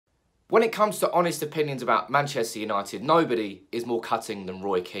When it comes to honest opinions about Manchester United, nobody is more cutting than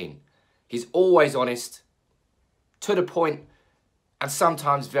Roy Keane. He's always honest, to the point, and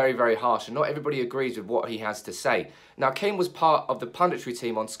sometimes very, very harsh, and not everybody agrees with what he has to say. Now, Keane was part of the punditry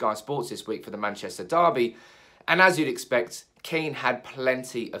team on Sky Sports this week for the Manchester derby, and as you'd expect, Keane had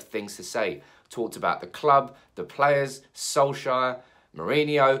plenty of things to say. Talked about the club, the players, Solskjaer,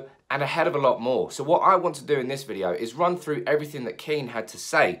 Mourinho, and a hell of a lot more. So what I want to do in this video is run through everything that Keane had to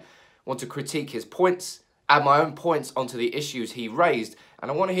say. I want to critique his points, add my own points onto the issues he raised,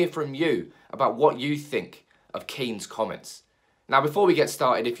 and I want to hear from you about what you think of Keane's comments. Now, before we get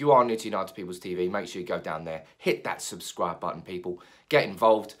started, if you are new to United People's TV, make sure you go down there, hit that subscribe button, people, get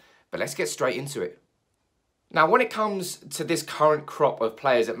involved, but let's get straight into it. Now, when it comes to this current crop of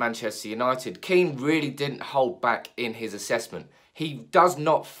players at Manchester United, Keane really didn't hold back in his assessment. He does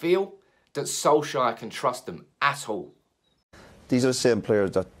not feel that Solskjaer can trust them at all. These are the same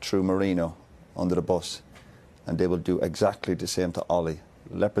players that threw Mourinho under the bus, and they will do exactly the same to Ole.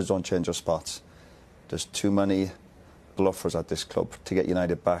 Leopards don't change their spots. There's too many bluffers at this club to get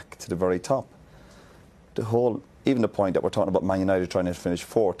United back to the very top. Even the point that we're talking about Man United trying to finish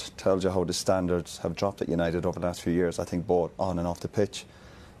fourth tells you how the standards have dropped at United over the last few years, I think both on and off the pitch.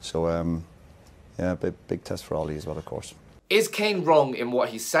 So, yeah, big test for Ole as well, of course. Is Keane wrong in what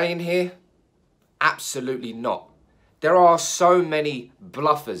he's saying here? Absolutely not. There are so many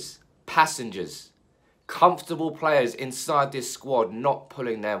bluffers, passengers, comfortable players inside this squad not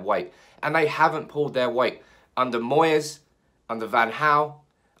pulling their weight. And they haven't pulled their weight under Moyes, under Van Gaal,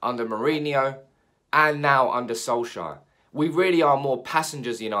 under Mourinho, and now under Solskjaer. We really are more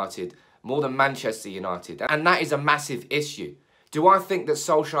passengers United, more than Manchester United. And that is a massive issue. Do I think that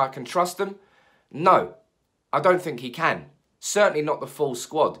Solskjaer can trust them? No, I don't think he can. Certainly not the full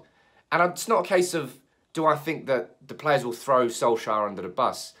squad. And it's not a case of, do I think that the players will throw Solskjaer under the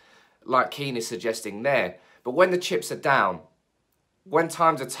bus, like Keane is suggesting there. But when the chips are down, when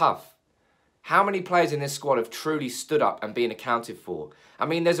times are tough, how many players in this squad have truly stood up and been accounted for? I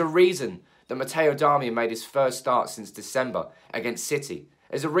mean, there's a reason that Matteo Darmian made his first start since December against City.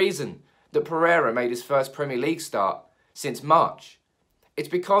 There's a reason that Pereira made his first Premier League start since March. It's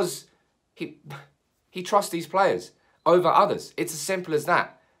because he trusts these players over others. It's as simple as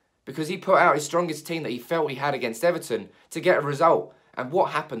that. Because he put out his strongest team that he felt he had against Everton to get a result. And what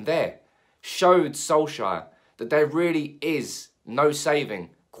happened there showed Solskjaer that there really is no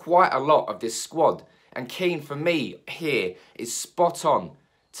saving quite a lot of this squad. And Keane, for me, here is spot on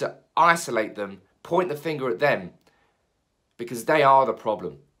to isolate them, point the finger at them, because they are the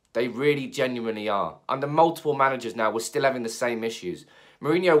problem. They really genuinely are. Under multiple managers now, we're still having the same issues.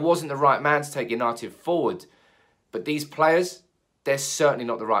 Mourinho wasn't the right man to take United forward, but these players, they're certainly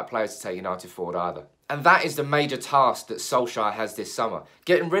not the right players to take United forward either. And that is the major task that Solskjaer has this summer.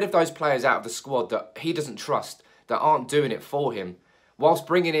 Getting rid of those players out of the squad that he doesn't trust, that aren't doing it for him, whilst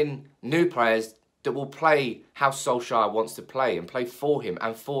bringing in new players that will play how Solskjaer wants to play and play for him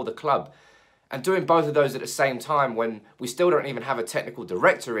and for the club. And doing both of those at the same time when we still don't even have a technical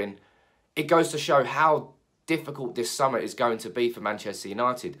director in, it goes to show how difficult this summer is going to be for Manchester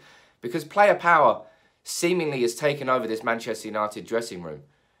United. Because player power seemingly has taken over this Manchester United dressing room.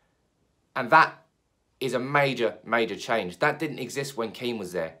 And that is a major, major change. That didn't exist when Keane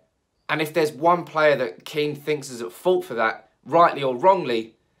was there. And if there's one player that Keane thinks is at fault for that, rightly or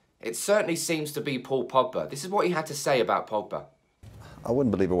wrongly, it certainly seems to be Paul Pogba. This is what he had to say about Pogba. I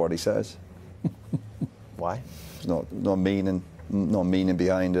wouldn't believe a word he says. Why? There's no meaning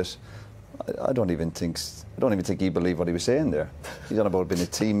behind it. I don't even think he believed what he was saying there. He's on about being a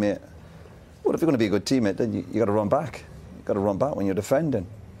teammate. Well, if you're going to be a good teammate, then you got to run back. You got to run back when you're defending.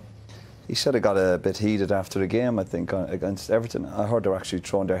 He said it got a bit heated after the game, I think, against Everton. I heard they were actually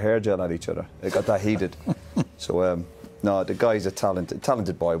throwing their hair gel at each other. It got that heated. So, no, the guy's a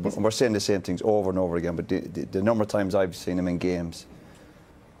talented boy. We're saying the same things over and over again, but the number of times I've seen him in games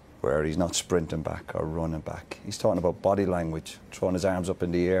where he's not sprinting back or running back. He's talking about body language, throwing his arms up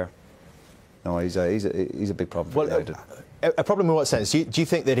in the air. No, he's a big problem for United. A problem in what sense? Do you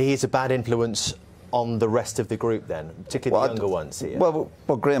think that he is a bad influence on the rest of the group then, particularly the younger ones here? Well,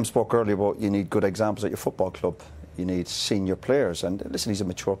 Graham spoke earlier about you need good examples at your football club. You need senior players. And listen, he's a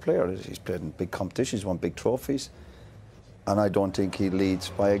mature player. He's played in big competitions, won big trophies. And I don't think he leads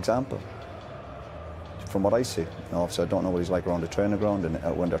by example, from what I see. Now, obviously, I don't know what he's like around the training ground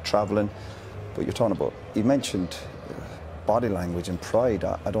and when they're travelling. But you're talking about, he mentioned body language and pride.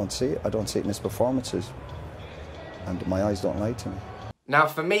 I don't see it. I don't see it in his performances. And my eyes don't lie to me. Now,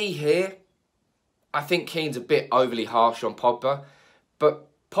 for me here, I think Keane's a bit overly harsh on Pogba. But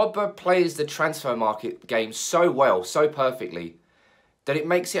Pogba plays the transfer market game so well, so perfectly, that it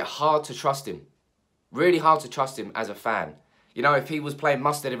makes it hard to trust him. Really hard to trust him as a fan. You know, if he was playing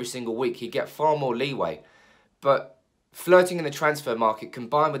mustard every single week, he'd get far more leeway. But flirting in the transfer market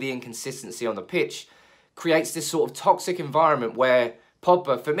combined with the inconsistency on the pitch creates this sort of toxic environment where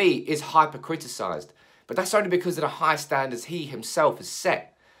Pogba, for me, is hyper-criticised. But that's only because of the high standards he himself has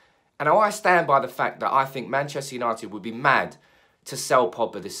set. And I stand by the fact that I think Manchester United would be mad to sell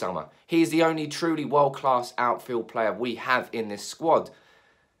Pogba this summer. He is the only truly world-class outfield player we have in this squad.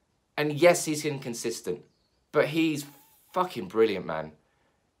 And yes, he's inconsistent, but he's fucking brilliant, man.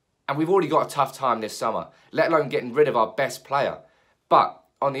 And we've already got a tough time this summer, let alone getting rid of our best player. But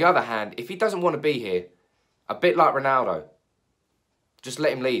on the other hand, if he doesn't want to be here, a bit like Ronaldo, just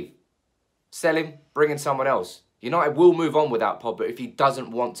let him leave. Sell him, bring in someone else. United will move on without Pogba if he doesn't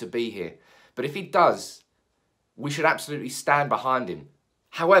want to be here. But if he does, we should absolutely stand behind him.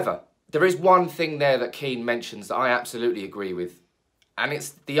 However, there is one thing there that Keane mentions that I absolutely agree with. And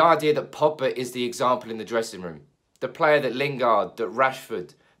it's the idea that Pogba is the example in the dressing room. The player that Lingard, that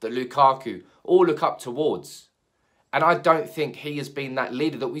Rashford, that Lukaku all look up towards. And I don't think he has been that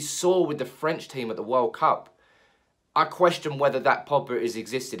leader that we saw with the French team at the World Cup. I question whether that Pogba has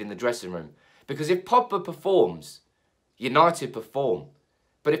existed in the dressing room. Because if Pogba performs, United perform.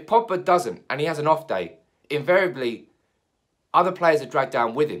 But if Pogba doesn't and he has an off day, invariably other players are dragged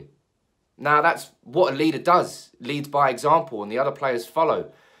down with him. Now that's what a leader does, leads by example and the other players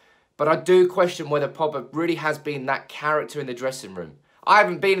follow. But I do question whether Pogba really has been that character in the dressing room. I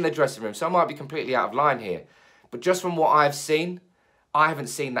haven't been in the dressing room, so I might be completely out of line here. But just from what I've seen, I haven't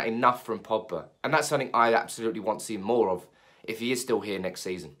seen that enough from Pogba. And that's something I absolutely want to see more of if he is still here next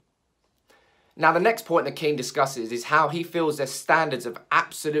season. Now, the next point that Keane discusses is how he feels their standards have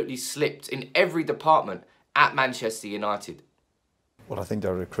absolutely slipped in every department at Manchester United. Well, I think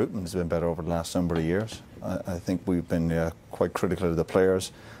their recruitment has been better over the last number of years. I think we've been quite critical of the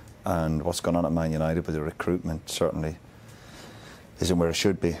players and what's going on at Man United, but the recruitment certainly isn't where it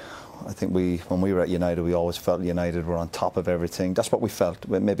should be. I think when we were at United, we always felt United were on top of everything. That's what we felt.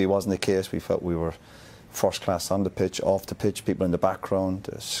 Maybe it wasn't the case. We felt we were first class on the pitch, off the pitch, people in the background,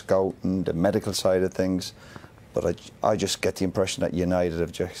 the scouting, the medical side of things. But I just get the impression that United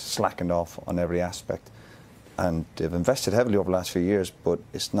have just slackened off on every aspect. And they've invested heavily over the last few years, but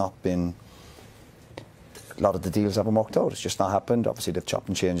it's not been... A lot of the deals haven't worked out. It's just not happened. Obviously, they've chopped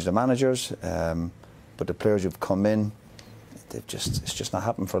and changed the managers, but the players who've come in, it's just not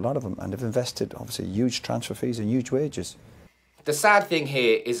happened for a lot of them. And they've invested, obviously, huge transfer fees and huge wages. The sad thing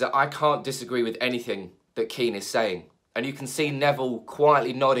here is that I can't disagree with anything that Keane is saying. And you can see Neville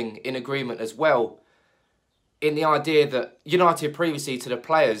quietly nodding in agreement as well, in the idea that United previously to the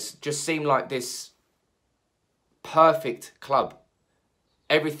players just seemed like this perfect club.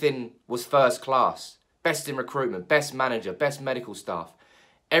 Everything was first class. Best in recruitment, best manager, best medical staff.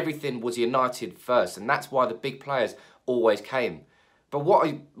 Everything was United first, and that's why the big players always came. But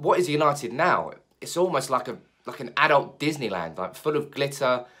what is United now? It's almost like an adult Disneyland, like full of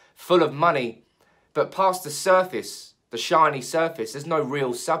glitter, full of money, but past the surface, the shiny surface, there's no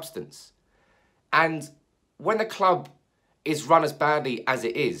real substance. And when the club is run as badly as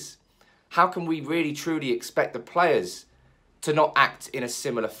it is, how can we really truly expect the players to not act in a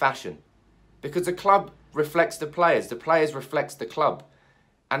similar fashion? Because the club reflects the players reflects the club.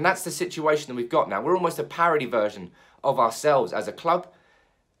 And that's the situation that we've got now. We're almost a parody version of ourselves as a club.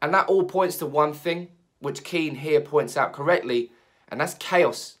 And that all points to one thing, which Keane here points out correctly, and that's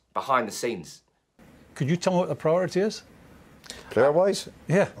chaos behind the scenes. Could you tell me what the priority is? Player-wise?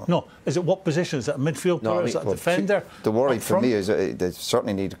 Yeah, no. Is it what position? Is that a midfield player? Is that a defender? The worry for me is they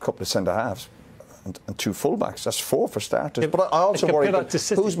certainly need a couple of centre-halves and two full-backs. That's four for starters. But I also worry about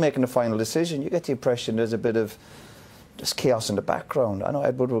who's making the final decision. You get the impression there's a bit of just chaos in the background. I know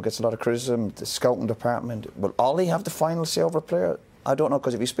Ed Woodward gets a lot of criticism, the scouting department. Will Ollie have the final say over a player? I don't know,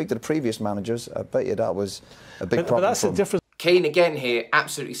 because if you speak to the previous managers, I bet you that was a big problem. But that's the difference. Keane again here,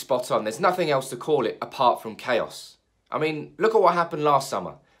 absolutely spot on. There's nothing else to call it apart from chaos. I mean, look at what happened last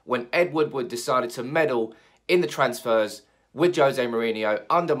summer when Ed Woodward decided to meddle in the transfers with Jose Mourinho,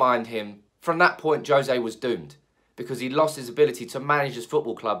 undermined him. From that point, Jose was doomed because he lost his ability to manage his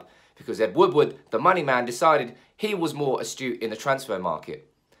football club because Ed Woodward, the money man, decided he was more astute in the transfer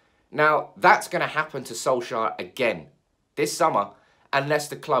market. Now, that's going to happen to Solskjaer again this summer unless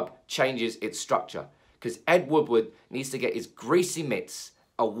the club changes its structure, because Ed Woodward needs to get his greasy mitts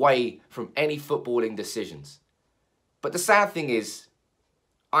away from any footballing decisions. But the sad thing is,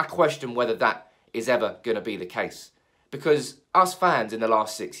 I question whether that is ever going to be the case, because us fans in the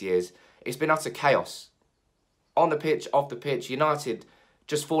last 6 years, it's been utter chaos. On the pitch, off the pitch, United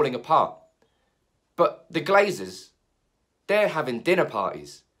just falling apart. But the Glazers, they're having dinner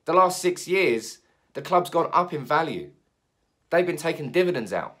parties. The last 6 years, the club's gone up in value. They've been taking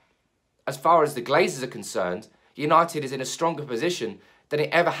dividends out. As far as the Glazers are concerned, United is in a stronger position than it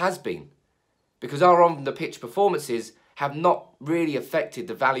ever has been, because our on-the-pitch performances have not really affected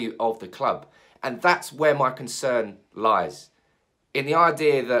the value of the club. And that's where my concern lies, in the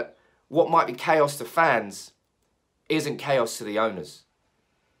idea that what might be chaos to fans isn't chaos to the owners.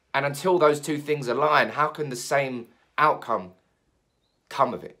 And until those two things align, how can the same outcome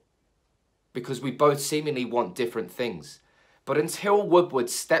come of it? Because we both seemingly want different things. But until Woodward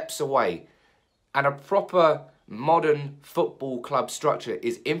steps away and a proper modern football club structure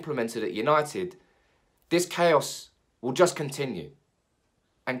is implemented at United, this chaos will just continue.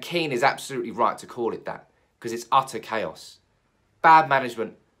 And Keane is absolutely right to call it that, because it's utter chaos. Bad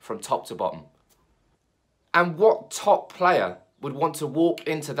management from top to bottom. And what top player would want to walk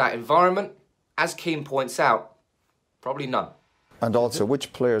into that environment? As Keane points out, probably none. And also,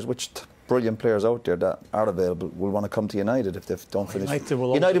 which brilliant players out there that are available will want to come to United if they don't finish? United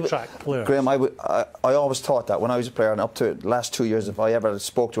will also attract players. Graham, I always thought that when I was a player, and up to the last 2 years, if I ever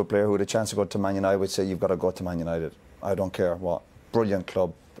spoke to a player who had a chance to go to Man United, I would say, you've got to go to Man United. I don't care what. Brilliant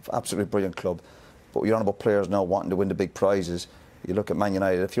club, absolutely brilliant club. But you're on about players now wanting to win the big prizes. You look at Man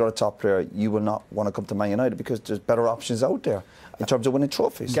United, if you're a top player, you will not want to come to Man United because there's better options out there in terms of winning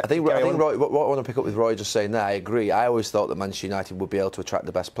trophies. I think Roy, what I want to pick up with Roy just saying there, I agree. I always thought that Manchester United would be able to attract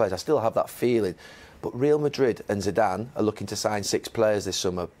the best players. I still have that feeling. But Real Madrid and Zidane are looking to sign 6 players this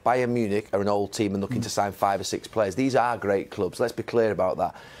summer. Bayern Munich are an old team and looking to sign 5 or 6 players. These are great clubs, let's be clear about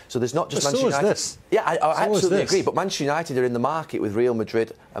that. So there's not just Manchester United. This. Yeah, I absolutely agree. But Manchester United are in the market with Real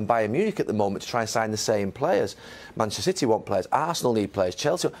Madrid and Bayern Munich at the moment to try and sign the same players. Manchester City want players, Arsenal need players,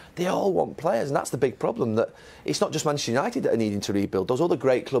 Chelsea, they all want players, and that's the big problem, that it's not just Manchester United that are needing to rebuild, those other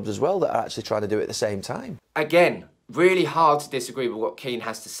great clubs as well that are actually trying to do it at the same time. Again, really hard to disagree with what Keane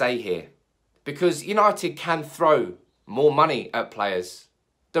has to say here, because United can throw more money at players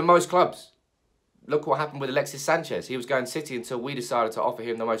than most clubs. Look what happened with Alexis Sanchez. He was going City until we decided to offer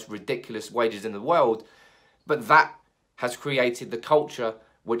him the most ridiculous wages in the world. But that has created the culture,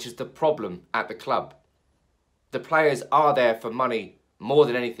 which is the problem at the club. The players are there for money more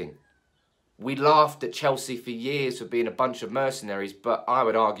than anything. We laughed at Chelsea for years for being a bunch of mercenaries, but I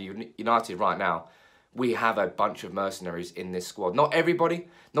would argue United right now, we have a bunch of mercenaries in this squad. Not everybody,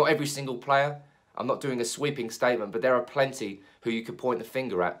 not every single player. I'm not doing a sweeping statement, but there are plenty who you could point the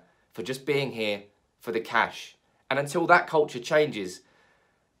finger at for just being here for the cash. And until that culture changes,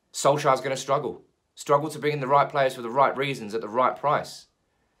 Solskjaer's going to struggle. Struggle to bring in the right players for the right reasons at the right price.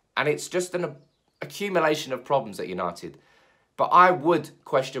 And it's just an accumulation of problems at United. But I would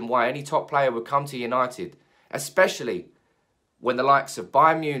question why any top player would come to United, especially when the likes of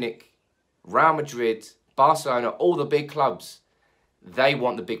Bayern Munich, Real Madrid, Barcelona, all the big clubs, they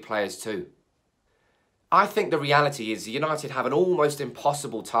want the big players too. I think the reality is United have an almost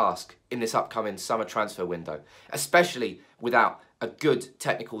impossible task in this upcoming summer transfer window, especially without a good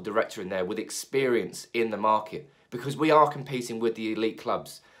technical director in there with experience in the market, because we are competing with the elite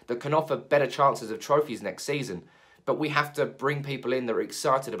clubs that can offer better chances of trophies next season. But we have to bring people in that are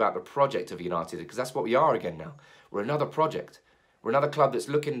excited about the project of United, because that's what we are again now. We're another project. We're another club that's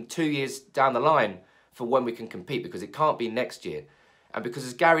looking 2 years down the line for when we can compete, because it can't be next year. And because,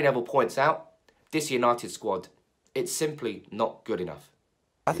 as Gary Neville points out, this United squad, it's simply not good enough.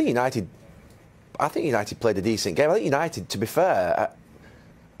 I think United played a decent game. I think United, to be fair,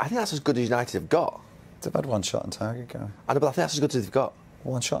 I think that's as good as United have got. They've had one shot on target, Gary. I know, but I think that's as good as they've got.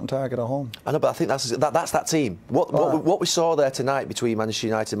 One shot on target at home. I know, but I think that's that team. What we saw there tonight between Manchester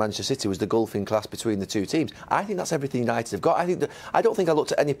United and Manchester City was the gulfing class between the two teams. I think that's everything United have got. I don't think I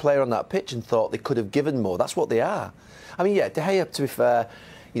looked at any player on that pitch and thought they could have given more. That's what they are. I mean, yeah, De Gea, to be fair,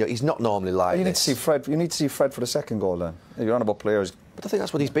 you know, he's not normally like you this. Need to see Fred. You need to see Fred for the second goal then. You're on about players. But I think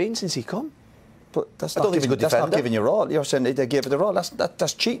that's what he's been since he come. But that's not giving you all. You're saying they gave it their all.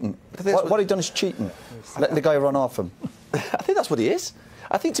 That's cheating. What he done is cheating. Letting the guy run off him. I think that's what he is.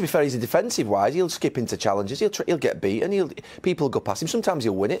 I think, to be fair, he's a defensive wise. He'll skip into challenges. He'll get beaten. People will go past him. Sometimes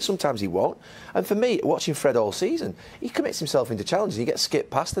he'll win it. Sometimes he won't. And for me, watching Fred all season, he commits himself into challenges. He gets skipped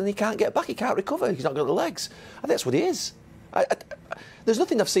past and he can't get back. He can't recover. He's not got the legs. I think that's what he is. There's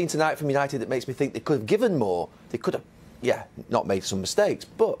nothing I've seen tonight from United that makes me think they could have given more. They could have, yeah, not made some mistakes,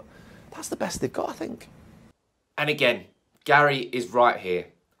 but that's the best they've got, I think. And again, Gary is right here.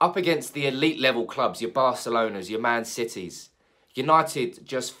 Up against the elite level clubs, your Barcelonas, your Man Cities, United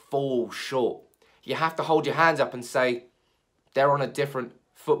just fall short. You have to hold your hands up and say, they're on a different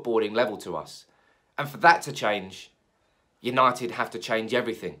footballing level to us. And for that to change, United have to change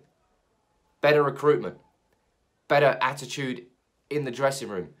everything. Better recruitment, better attitude in the dressing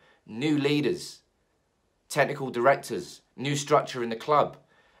room, new leaders, technical directors, new structure in the club.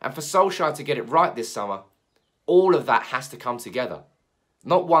 And for Solskjaer to get it right this summer, all of that has to come together.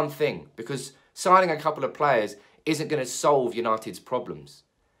 Not one thing, because signing a couple of players isn't going to solve United's problems.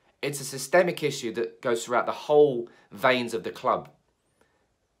 It's a systemic issue that goes throughout the whole veins of the club.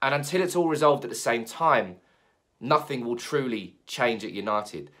 And until it's all resolved at the same time, nothing will truly change at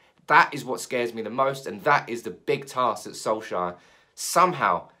United. That is what scares me the most, and that is the big task that Solskjaer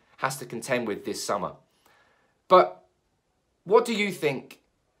somehow has to contend with this summer. But what do you think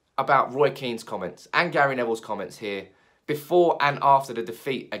about Roy Keane's comments and Gary Neville's comments here before and after the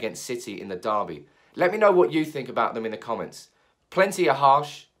defeat against City in the derby? Let me know what you think about them in the comments. Plenty are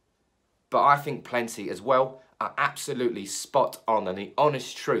harsh, but I think plenty as well are absolutely spot on and the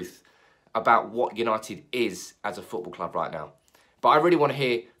honest truth about what United is as a football club right now. But I really want to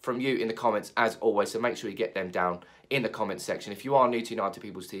hear from you in the comments as always, so make sure you get them down in the comments section. If you are new to United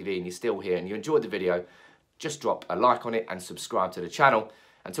People's TV and you're still here and you enjoyed the video, just drop a like on it and subscribe to the channel.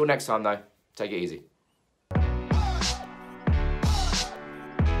 Until next time though, take it easy.